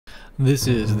This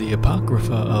is the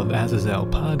Apocrypha of Azazel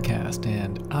podcast,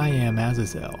 and I am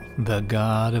Azazel, the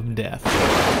god of death.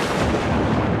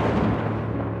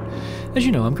 As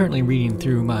you know, I'm currently reading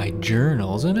through my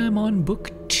journals, and I'm on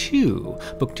book 2.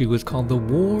 Book 2 is called The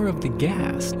War of the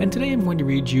Gas, and today I'm going to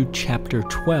read you chapter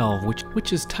 12,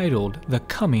 which is titled The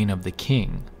Coming of the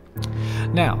King.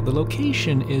 Now, the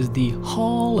location is the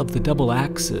Hall of the Double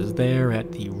Axes there at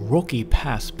the Rocky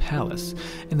Pass Palace,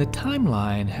 and the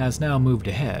timeline has now moved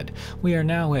ahead. We are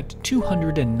now at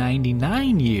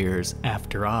 299 years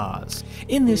after Oz.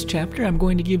 In this chapter, I'm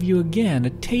going to give you again a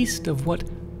taste of what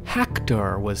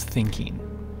Hacktor was thinking.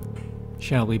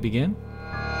 Shall we begin?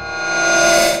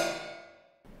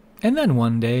 And then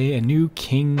one day, a new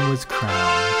king was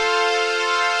crowned.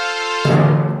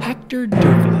 Hacktor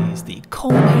Derkillez, the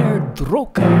cone-haired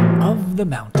Drokka of the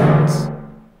mountains.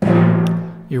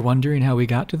 You're wondering how we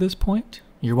got to this point?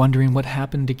 You're wondering what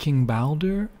happened to King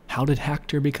Baldur? How did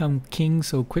Hacktor become king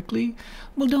so quickly?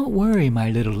 Well, don't worry, my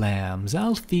little lambs.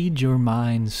 I'll feed your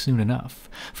minds soon enough.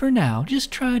 For now,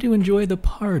 just try to enjoy the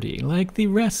party like the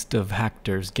rest of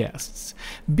Hacktor's guests.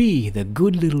 Be the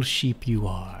good little sheep you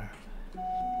are.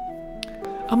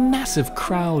 A massive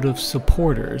crowd of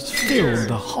supporters filled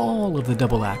the Hall of the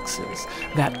Double Axes,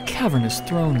 that cavernous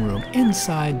throne room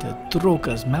inside the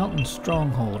Drokka's mountain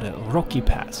stronghold at Rocky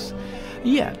Pass.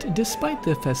 Yet, despite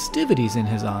the festivities in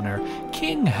his honor,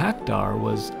 King Hacktor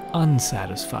was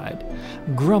unsatisfied,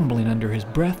 grumbling under his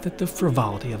breath at the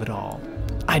frivolity of it all.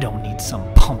 I don't need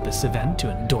some pompous event to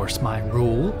endorse my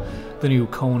rule. The new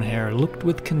cone-hair looked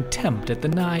with contempt at the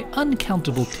nigh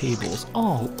uncountable tables,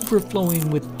 all overflowing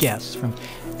with guests from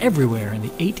everywhere in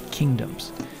the 8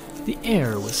 kingdoms. The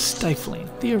air was stifling,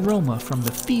 the aroma from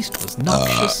the feast was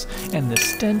noxious, and the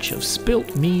stench of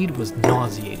spilt mead was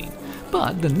nauseating.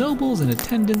 But the nobles in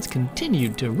attendance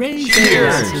continued to raise their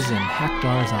glasses in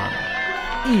Hacktor's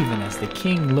honor, even as the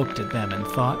king looked at them and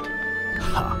thought,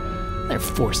 "Ha, they're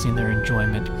forcing their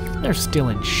enjoyment. They're still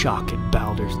in shock at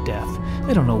Baldur's death.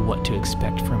 They don't know what to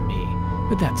expect from me.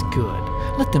 But that's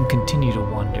good. Let them continue to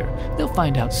wonder. They'll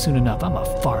find out soon enough I'm a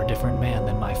far different man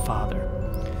than my father."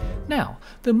 Now,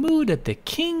 the mood at the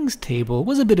king's table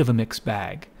was a bit of a mixed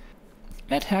bag.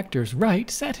 At Hacktor's right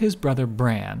sat his brother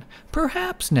Bran,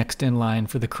 perhaps next in line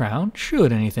for the crown,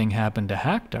 should anything happen to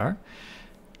Hacktor.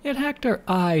 Yet Hacktor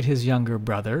eyed his younger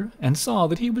brother, and saw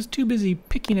that he was too busy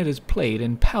picking at his plate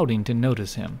and pouting to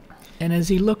notice him. And as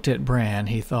he looked at Bran,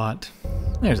 he thought,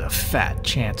 "There's a fat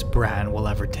chance Bran will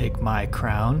ever take my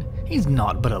crown. He's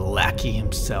naught but a lackey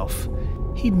himself.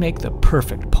 He'd make the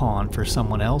perfect pawn for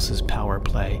someone else's power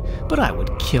play, but I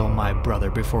would kill my brother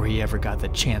before he ever got the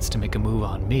chance to make a move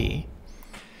on me."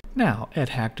 Now, at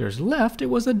Hacktor's left, it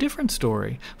was a different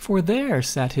story, for there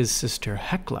sat his sister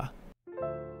Hekla.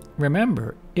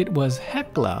 Remember, it was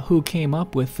Hekla who came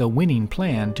up with the winning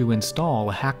plan to install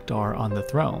Hacktor on the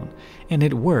throne, and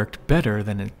it worked better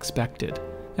than expected.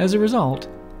 As a result,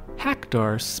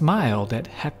 Hacktor smiled at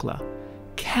Hekla,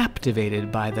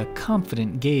 captivated by the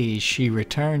confident gaze she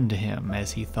returned to him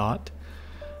as he thought,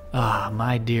 "Ah,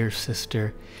 my dear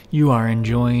sister, you are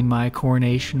enjoying my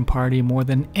coronation party more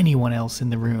than anyone else in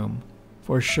the room.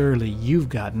 For surely you've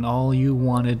gotten all you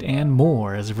wanted and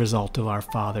more as a result of our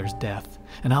father's death,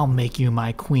 and I'll make you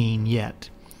my queen yet."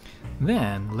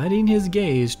 Then, letting his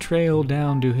gaze trail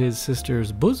down to his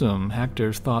sister's bosom,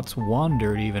 Hacktor's thoughts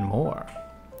wandered even more.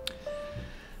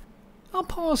 I'll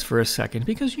pause for a second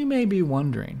because you may be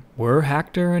wondering, were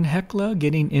Hacktor and Hekla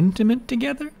getting intimate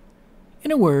together?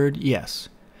 In a word, yes.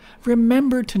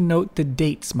 Remember to note the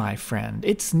dates, my friend.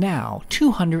 It's now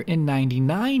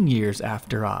 299 years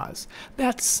after Oz.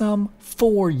 That's some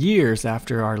 4 years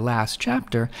after our last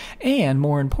chapter, and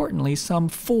more importantly, some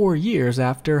 4 years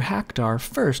after Hacktor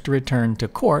first returned to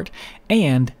court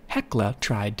and Hekla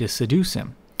tried to seduce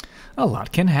him. A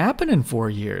lot can happen in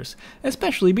 4 years,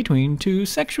 especially between 2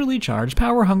 sexually charged,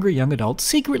 power-hungry young adults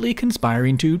secretly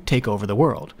conspiring to take over the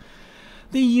world.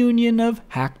 The union of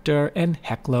Hacktor and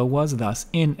Hekla was thus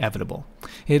inevitable.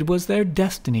 It was their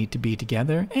destiny to be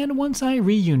together, and once I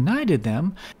reunited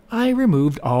them, I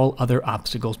removed all other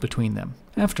obstacles between them.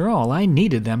 After all, I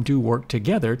needed them to work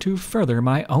together to further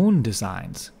my own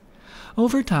designs.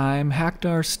 Over time,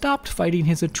 Hacktor stopped fighting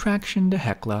his attraction to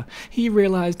Hekla. He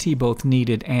realized he both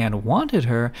needed and wanted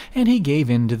her, and he gave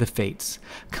in to the fates,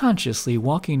 consciously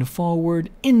walking forward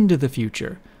into the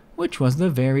future, which was the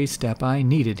very step I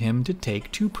needed him to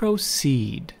take to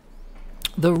proceed.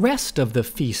 The rest of the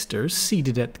feasters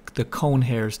seated at the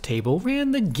cone-hair's table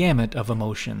ran the gamut of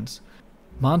emotions.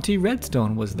 Monty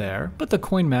Redstone was there, but the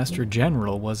Coinmaster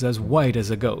General was as white as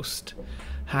a ghost.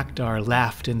 Hacktor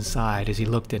laughed inside as he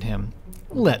looked at him.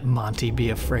 Let Monty be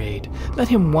afraid. Let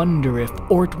him wonder if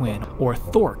Ortwin or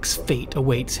Thork's fate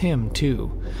awaits him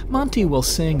too. Monty will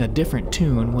sing a different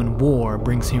tune when war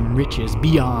brings him riches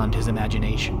beyond his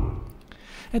imagination.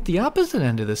 At the opposite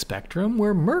end of the spectrum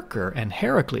were Merkur and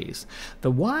Heracles,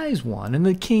 the wise one and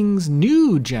the king's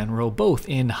new general, both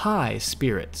in high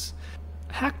spirits.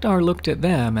 Hacktor looked at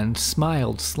them and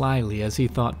smiled slyly as he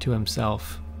thought to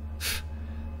himself,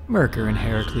 Merkur and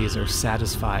Heracles are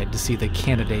satisfied to see the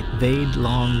candidate they'd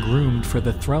long groomed for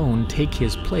the throne take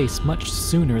his place much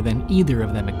sooner than either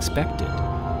of them expected.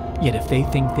 Yet if they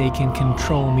think they can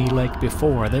control me like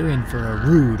before, they're in for a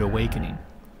rude awakening.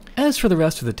 As for the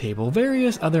rest of the table,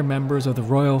 various other members of the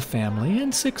royal family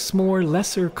and 6 more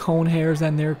lesser Conehairs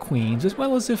and their queens, as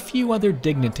well as a few other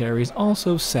dignitaries,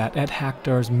 also sat at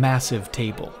Hacktor's massive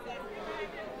table.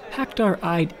 Hacktor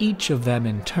eyed each of them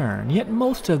in turn, yet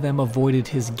most of them avoided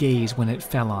his gaze when it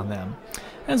fell on them.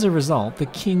 As a result, the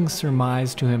king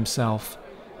surmised to himself,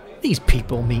 "These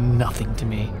people mean nothing to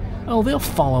me. Oh, they'll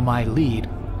follow my lead,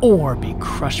 or be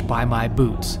crushed by my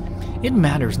boots. It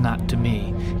matters not to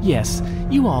me. Yes,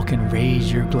 you all can raise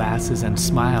your glasses and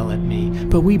smile at me,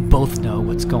 but we both know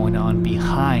what's going on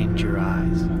behind your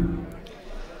eyes."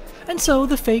 And so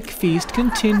the fake feast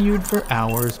continued for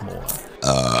hours more.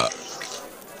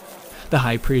 The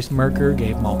high priest Merkur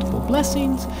gave multiple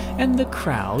blessings, and the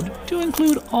crowd, to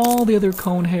include all the other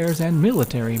Conehairs and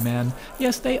military men,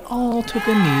 yes, they all took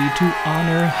a knee to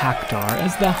honor Hacktor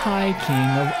as the high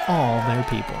king of all their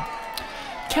people.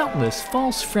 Countless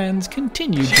false friends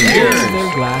continued to raise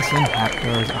their glass in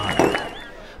Hacktor's honor.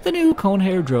 The new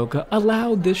Conehair Drokka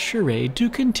allowed this charade to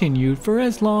continue for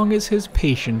as long as his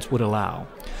patience would allow.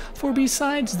 For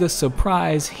besides the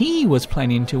surprise he was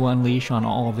planning to unleash on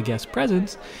all the guest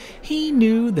presents, he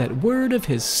knew that word of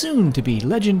his soon-to-be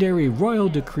legendary royal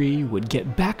decree would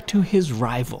get back to his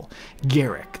rival,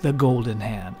 Garrick the Golden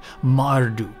Hand,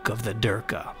 Marduk of the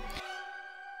Drokka.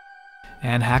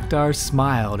 And Hacktor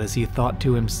smiled as he thought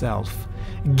to himself,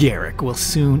 Garrick will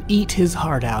soon eat his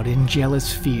heart out in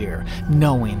jealous fear,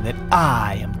 knowing that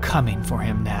I am coming for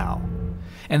him now.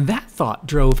 And that thought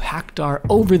drove Hacktor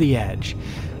over the edge,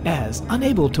 as,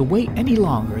 unable to wait any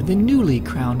longer, the newly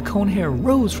crowned Conehair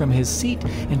rose from his seat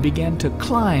and began to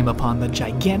climb upon the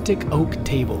gigantic oak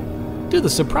table, to the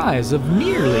surprise of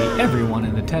nearly everyone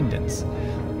in attendance.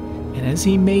 And as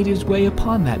he made his way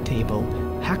upon that table,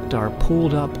 Hacktor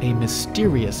pulled up a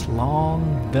mysterious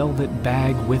long velvet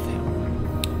bag with him.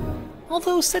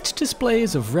 Although such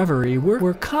displays of revelry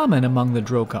were common among the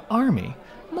Drokka army,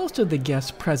 most of the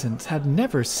guests present had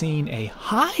never seen a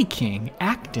high king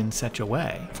act in such a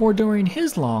way, for during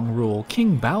his long rule,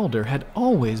 King Baldur had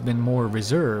always been more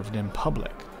reserved in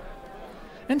public.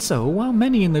 And so, while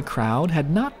many in the crowd had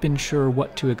not been sure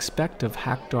what to expect of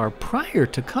Hacktor prior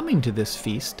to coming to this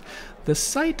feast, the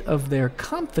sight of their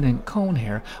confident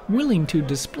Conehair willing to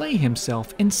display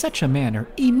himself in such a manner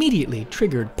immediately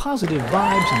triggered positive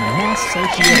vibes in the mass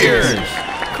psyche of the group,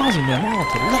 causing them all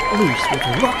to let loose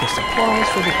with raucous applause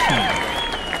for the king.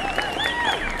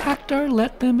 Hacktor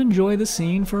let them enjoy the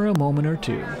scene for a moment or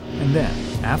two, and then,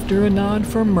 after a nod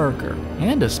from Merkur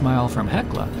and a smile from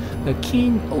Hekla, the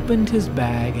king opened his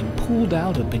bag and pulled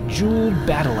out a bejeweled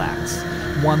battle axe,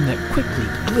 one that quickly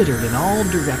glittered in all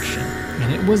directions,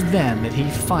 and it was then that he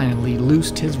finally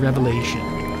loosed his revelation.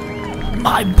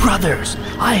 My brothers,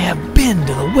 I have been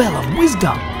to the Well of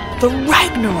Wyzdom. The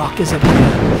Ragnarok is at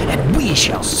hand, and we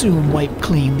shall soon wipe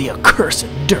clean the accursed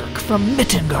Dirk from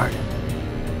Mittengarden.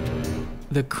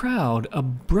 The crowd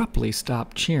abruptly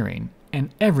stopped cheering,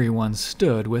 and everyone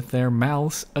stood with their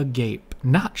mouths agape,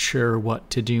 not sure what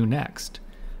to do next,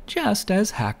 just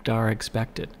as Hacktor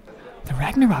expected. The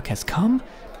Ragnarok has come?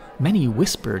 Many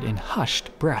whispered in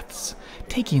hushed breaths,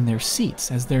 taking their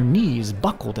seats as their knees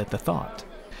buckled at the thought.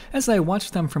 As I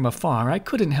watched them from afar, I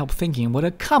couldn't help thinking what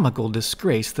a comical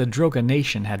disgrace the Drokka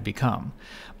nation had become.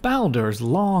 Baldur's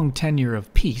long tenure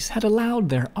of peace had allowed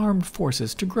their armed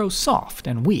forces to grow soft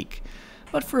and weak.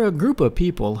 But for a group of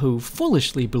people who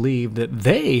foolishly believed that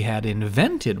they had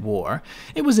invented war,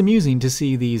 it was amusing to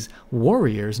see these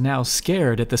warriors now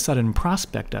scared at the sudden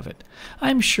prospect of it.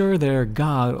 I'm sure their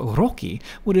god Rocky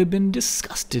would have been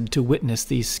disgusted to witness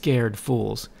these scared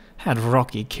fools, had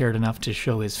Rocky cared enough to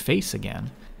show his face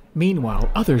again. Meanwhile,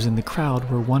 others in the crowd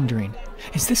were wondering,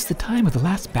 is this the time of the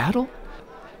last battle?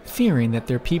 Fearing that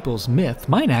their people's myth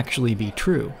might actually be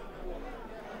true.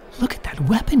 Look at that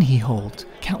weapon he holds.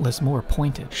 Countless more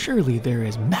pointed. Surely there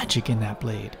is magic in that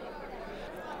blade.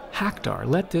 Hacktor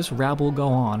let this rabble go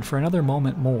on for another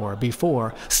moment more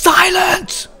before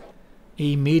silence!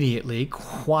 Immediately,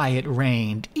 quiet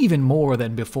reigned, even more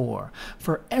than before,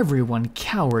 for everyone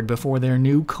cowered before their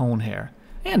new Conehair.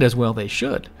 And as well they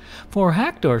should, for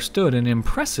Hacktor stood an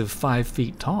impressive 5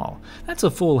 feet tall. That's a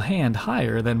full hand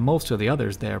higher than most of the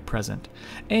others there present.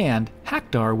 And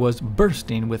Hacktor was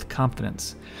bursting with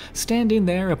confidence. Standing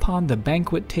there upon the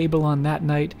banquet table on that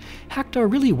night,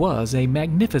 Hacktor really was a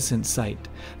magnificent sight,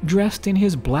 dressed in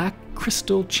his black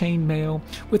crystal chainmail,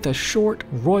 with a short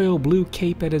royal blue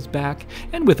cape at his back,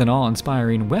 and with an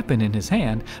awe-inspiring weapon in his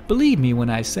hand. Believe me when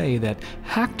I say that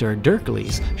Hacktor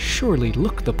Derkillez surely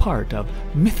looked the part of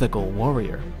mythical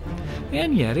warrior.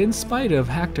 And yet, in spite of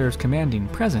Hacktor's commanding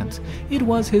presence, it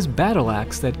was his battle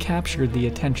axe that captured the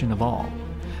attention of all.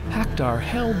 Hacktor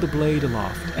held the blade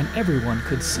aloft, and everyone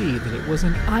could see that it was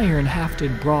an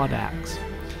iron-hafted broadaxe,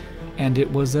 and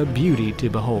it was a beauty to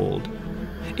behold.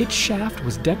 Its shaft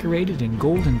was decorated in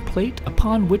golden plate,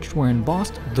 upon which were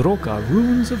embossed Drokka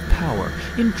runes of power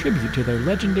in tribute to their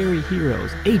legendary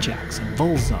heroes Ajax and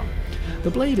Wyzdom. The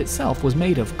blade itself was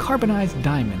made of carbonized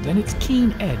diamond, and its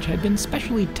keen edge had been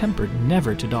specially tempered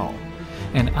never to dull.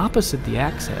 And opposite the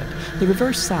axe head, the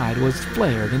reverse side was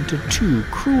flared into 2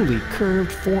 cruelly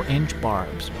curved 4-inch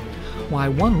barbs. Why,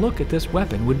 one look at this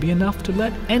weapon would be enough to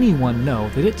let anyone know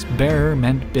that its bearer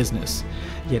meant business.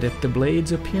 Yet if the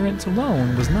blade's appearance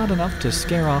alone was not enough to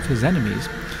scare off his enemies,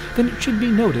 then it should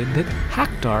be noted that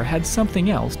Hacktor had something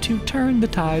else to turn the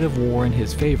tide of war in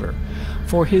his favor,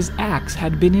 for his axe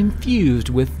had been infused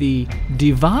with the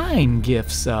divine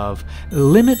gifts of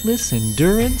limitless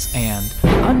endurance and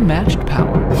unmatched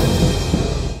power.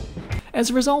 As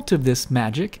a result of this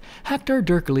magic, Hacktor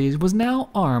Derkillez was now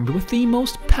armed with the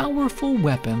most powerful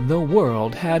weapon the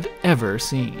world had ever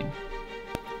seen.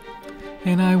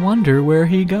 And I wonder where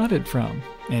he got it from.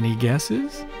 Any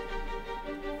guesses?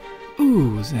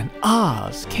 Oohs and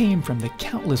ahs came from the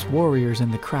countless warriors in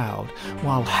the crowd,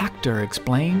 while Hacktor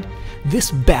explained,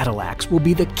 "This battle axe will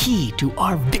be the key to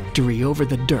our victory over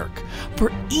the Dirk,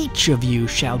 for each of you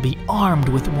shall be armed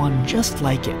with one just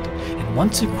like it, and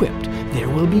once equipped, there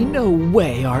will be no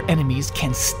way our enemies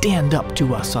can stand up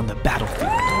to us on the battlefield."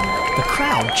 The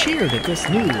crowd cheered at this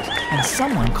news, and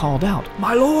someone called out,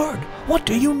 "My lord, what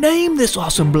do you name this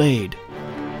awesome blade?"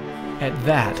 At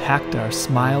that, Hacktor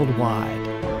smiled wide.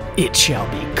 "It shall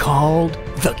be called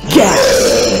the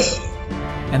Ghast."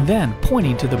 And then,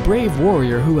 pointing to the brave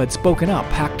warrior who had spoken up,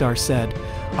 Hacktor said,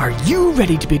 "Are you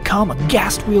ready to become a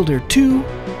Ghast wielder too?"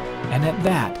 And at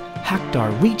that,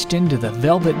 Hacktor reached into the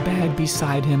velvet bag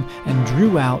beside him and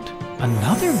drew out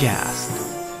another Ghast.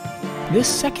 This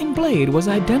second blade was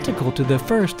identical to the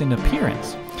first in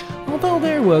appearance, although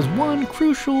there was one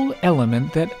crucial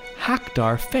element that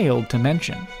Hacktor failed to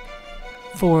mention.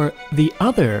 For the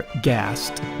other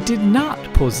Ghast did not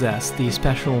possess the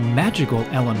special magical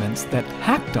elements that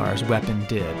Hacktor's weapon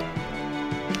did.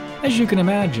 As you can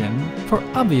imagine, for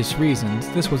obvious reasons,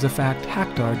 this was a fact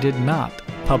Hacktor did not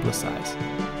publicize.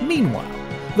 Meanwhile,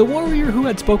 the warrior who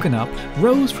had spoken up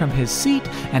rose from his seat,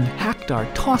 and Hacktor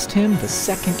tossed him the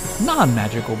second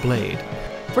non-magical blade.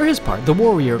 For his part, the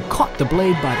warrior caught the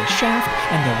blade by the shaft,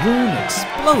 and the room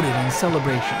exploded in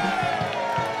celebration.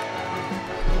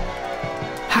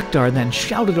 Hacktor then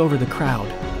shouted over the crowd,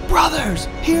 "Brothers,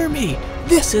 hear me!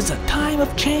 This is a time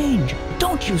of change!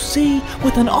 Don't you see?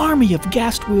 With an army of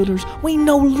Ghast wielders, we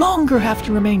no longer have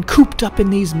to remain cooped up in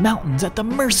these mountains at the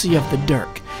mercy of the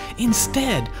Dirk.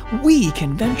 Instead, we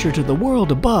can venture to the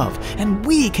world above, and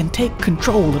we can take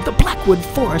control of the Blackwood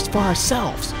Forest for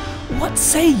ourselves. What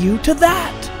say you to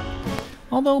that?"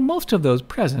 Although most of those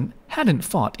present hadn't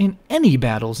fought in any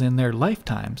battles in their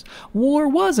lifetimes, war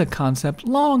was a concept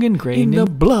long ingrained in the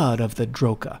blood of the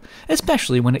Drokka,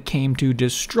 especially when it came to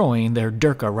destroying their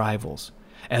Drokka rivals.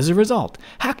 As a result,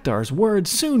 Hacktor's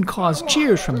words soon caused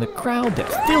cheers from the crowd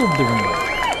that filled the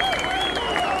room.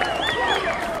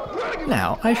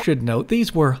 Now, I should note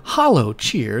these were hollow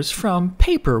cheers from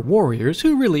paper warriors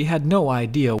who really had no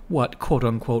idea what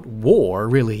quote-unquote war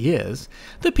really is.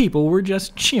 The people were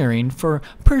just cheering for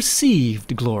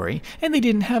perceived glory, and they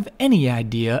didn't have any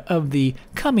idea of the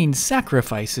coming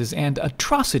sacrifices and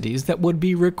atrocities that would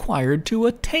be required to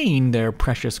attain their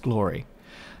precious glory.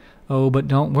 Oh, but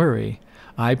don't worry.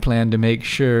 I plan to make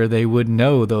sure they would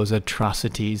know those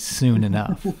atrocities soon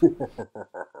enough.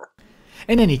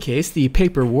 In any case, the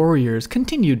paper warriors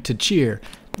continued to cheer,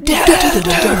 "Death to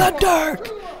the Dirk!"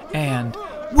 and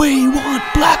 "We want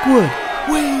Blackwood!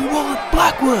 We want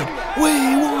Blackwood!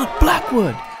 We want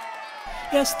Blackwood!"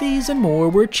 Yes, these and more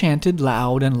were chanted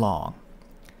loud and long.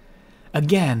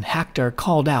 Again, Hacktor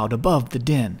called out above the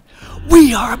din,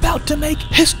 "We are about to make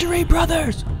history,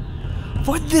 brothers!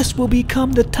 For this will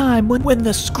become the time when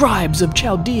the scribes of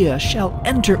Chaldea shall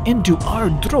enter into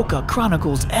our Drokka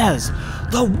chronicles as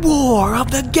the War of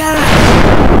the Ghast."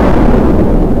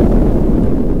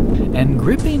 and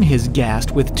gripping his ghast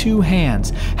with 2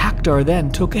 hands, Hacktor then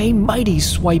took a mighty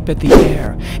swipe at the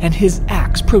air, and his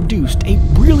axe produced a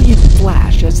brilliant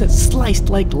flash as it sliced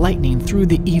like lightning through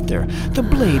the ether, the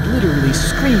blade literally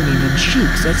screaming in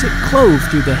shrieks as it clove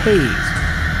through the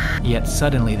haze. Yet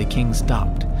suddenly the king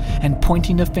stopped, and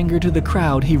pointing a finger to the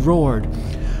crowd, he roared,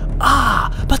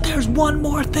 "Ah, but there's one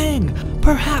more thing,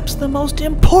 perhaps the most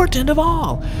important of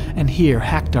all." And here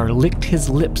Hacktor licked his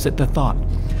lips at the thought.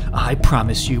 "I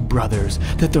promise you, brothers,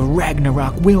 that the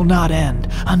Ragnarok will not end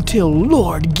until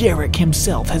Lord Garrick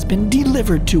himself has been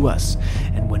delivered to us.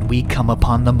 And when we come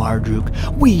upon the Mardruk,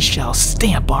 we shall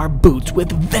stamp our boots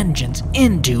with vengeance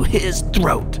into his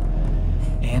throat."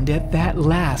 And at that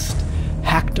last,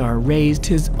 Hacktor raised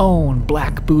his own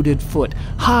black-booted foot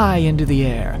high into the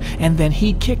air, and then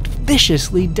he kicked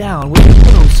viciously down with a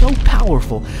blow so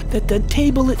powerful that the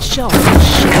table itself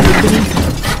shattered beneath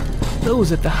him.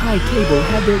 Those at the high table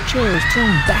had their chairs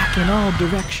thrown back in all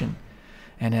direction.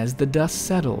 And as the dust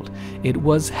settled, it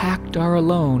was Hacktor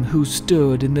alone who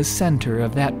stood in the center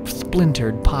of that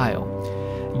splintered pile.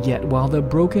 Yet while the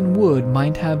broken wood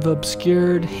might have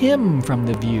obscured him from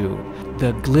the view,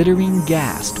 the glittering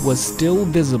ghast was still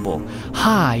visible,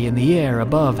 high in the air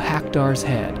above Hacktor's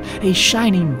head, a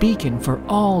shining beacon for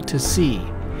all to see.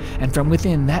 And from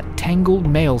within that tangled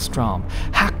maelstrom,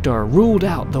 Hacktor ruled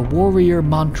out the warrior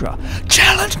mantra,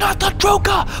 "Challenge not the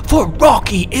Drokka, for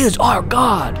Rocky is our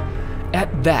god!"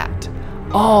 At that,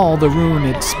 all the room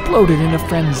exploded in a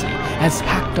frenzy as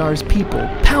Hacktor's people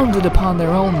pounded upon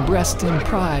their own breasts in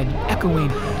pride,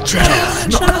 echoing,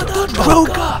 "Challenge not the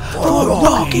Drokka, for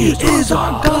Rocky is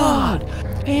our god!"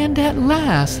 And at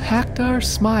last Hacktor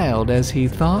smiled as he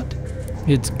thought,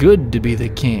 "It's good to be the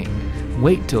king.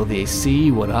 Wait till they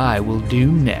see what I will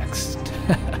do next."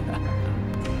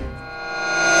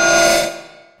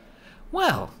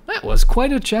 Well, that was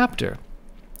quite a chapter.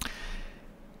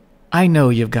 I know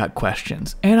you've got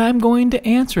questions, and I'm going to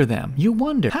answer them. You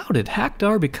wonder, how did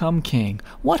Hacktor become king?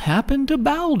 What happened to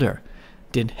Baldur?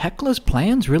 Did Hecla's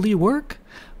plans really work?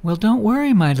 Well, don't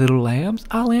worry, my little lambs.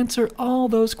 I'll answer all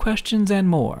those questions and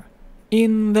more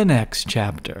in the next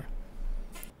chapter.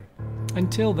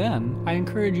 Until then, I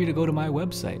encourage you to go to my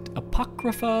website,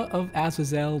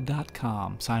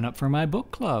 apocryphaofazazel.com. Sign up for my book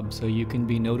club so you can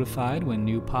be notified when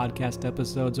new podcast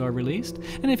episodes are released.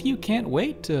 And if you can't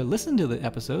wait to listen to the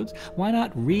episodes, why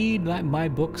not read my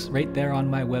books right there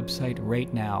on my website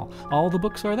right now? All the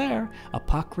books are there,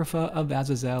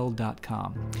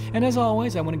 apocryphaofazazel.com. And as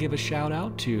always, I want to give a shout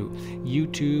out to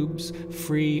YouTube's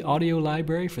free audio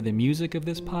library for the music of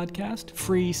this podcast,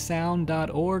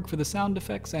 freesound.org for the sound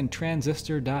effects, and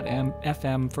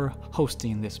transistor.fm for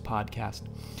hosting this podcast.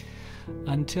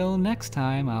 Until next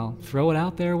time, I'll throw it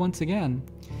out there once again.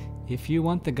 If you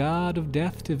want the god of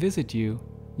death to visit you,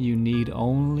 you need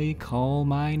only call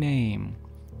my name,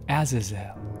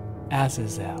 Azazel,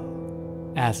 Azazel,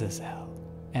 Azazel,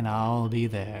 and I'll be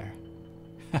there.